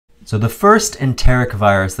So the first enteric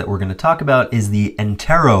virus that we're going to talk about is the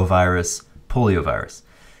enterovirus poliovirus.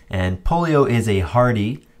 And polio is a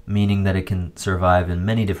hardy, meaning that it can survive in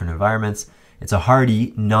many different environments. It's a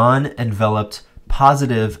hardy, non-enveloped,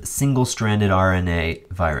 positive, single-stranded RNA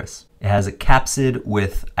virus. It has a capsid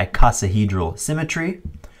with icosahedral symmetry,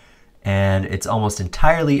 and it's almost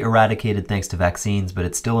entirely eradicated thanks to vaccines, but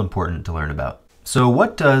it's still important to learn about. So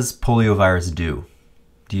what does poliovirus do?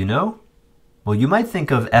 Do you know? Well, you might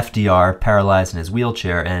think of FDR paralyzed in his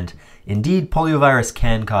wheelchair, and indeed, poliovirus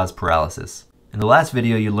can cause paralysis. In the last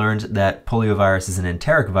video, you learned that poliovirus is an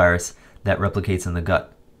enteric virus that replicates in the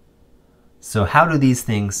gut. So how do these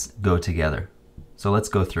things go together? So let's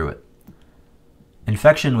go through it.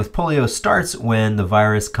 Infection with polio starts when the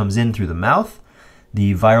virus comes in through the mouth.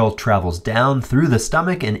 The viral travels down through the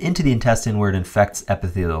stomach and into the intestine where it infects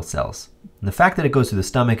epithelial cells. And the fact that it goes through the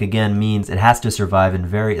stomach, again, means it has to survive in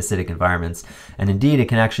very acidic environments. And indeed, it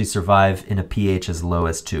can actually survive in a pH as low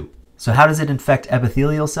as 2. So how does it infect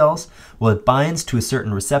epithelial cells? Well, it binds to a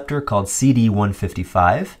certain receptor called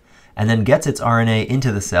CD155 and then gets its RNA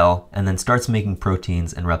into the cell and then starts making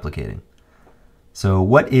proteins and replicating. So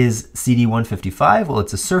what is CD155? Well,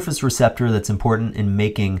 it's a surface receptor that's important in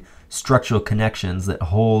making structural connections that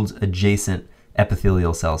hold adjacent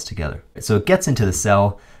epithelial cells together. So it gets into the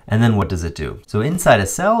cell, and then what does it do? So inside a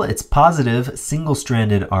cell, its positive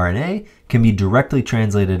single-stranded RNA can be directly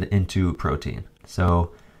translated into protein.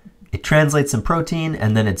 So it translates some protein,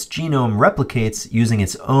 and then its genome replicates using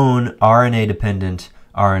its own RNA-dependent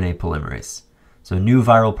RNA polymerase. So new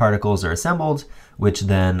viral particles are assembled, which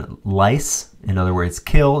then lyse, in other words,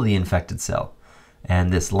 kill the infected cell.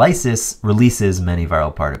 And this lysis releases many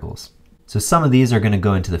viral particles. So some of these are going to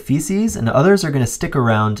go into the feces, and others are going to stick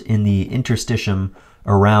around in the interstitium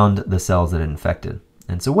around the cells that are infected.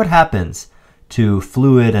 And so what happens to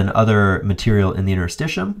fluid and other material in the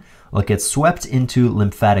interstitium? Well, it gets swept into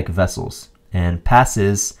lymphatic vessels and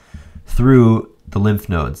passes through the lymph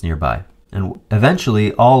nodes nearby. And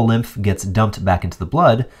eventually, all lymph gets dumped back into the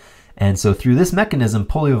blood. And so through this mechanism,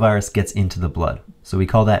 poliovirus gets into the blood. So we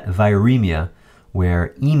call that viremia,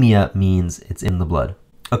 where emia means it's in the blood.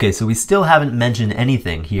 Okay, so we still haven't mentioned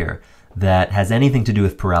anything here that has anything to do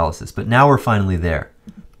with paralysis, but now we're finally there.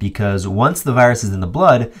 Because once the virus is in the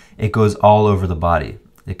blood, it goes all over the body.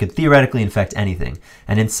 It could theoretically infect anything.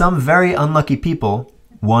 And in some very unlucky people,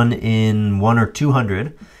 1 in 1 or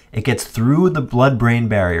 200, it gets through the blood-brain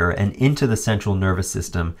barrier and into the central nervous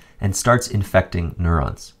system and starts infecting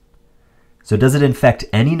neurons. So does it infect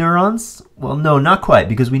any neurons? Well, no, not quite,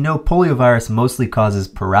 because we know poliovirus mostly causes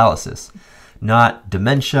paralysis, not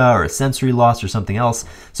dementia or sensory loss or something else.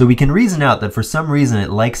 So we can reason out that for some reason it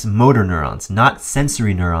likes motor neurons, not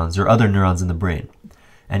sensory neurons or other neurons in the brain.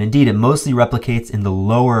 And indeed, it mostly replicates in the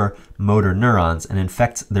lower motor neurons and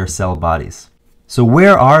infects their cell bodies. So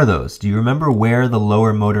where are those? Do you remember where the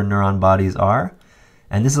lower motor neuron bodies are?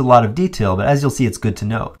 And this is a lot of detail, but as you'll see, it's good to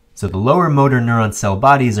know. So the lower motor neuron cell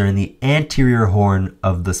bodies are in the anterior horn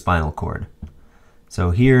of the spinal cord.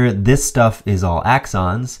 So here, this stuff is all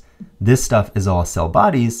axons, this stuff is all cell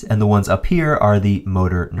bodies, and the ones up here are the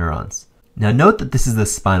motor neurons. Now note that this is the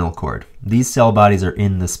spinal cord. These cell bodies are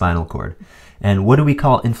in the spinal cord. And what do we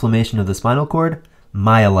call inflammation of the spinal cord?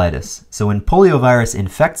 Myelitis. So when poliovirus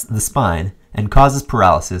infects the spine and causes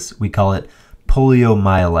paralysis, we call it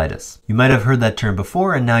poliomyelitis. You might have heard that term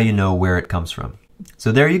before, and now you know where it comes from.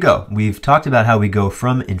 So there you go. We've talked about how we go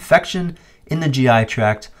from infection in the GI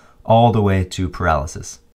tract all the way to paralysis.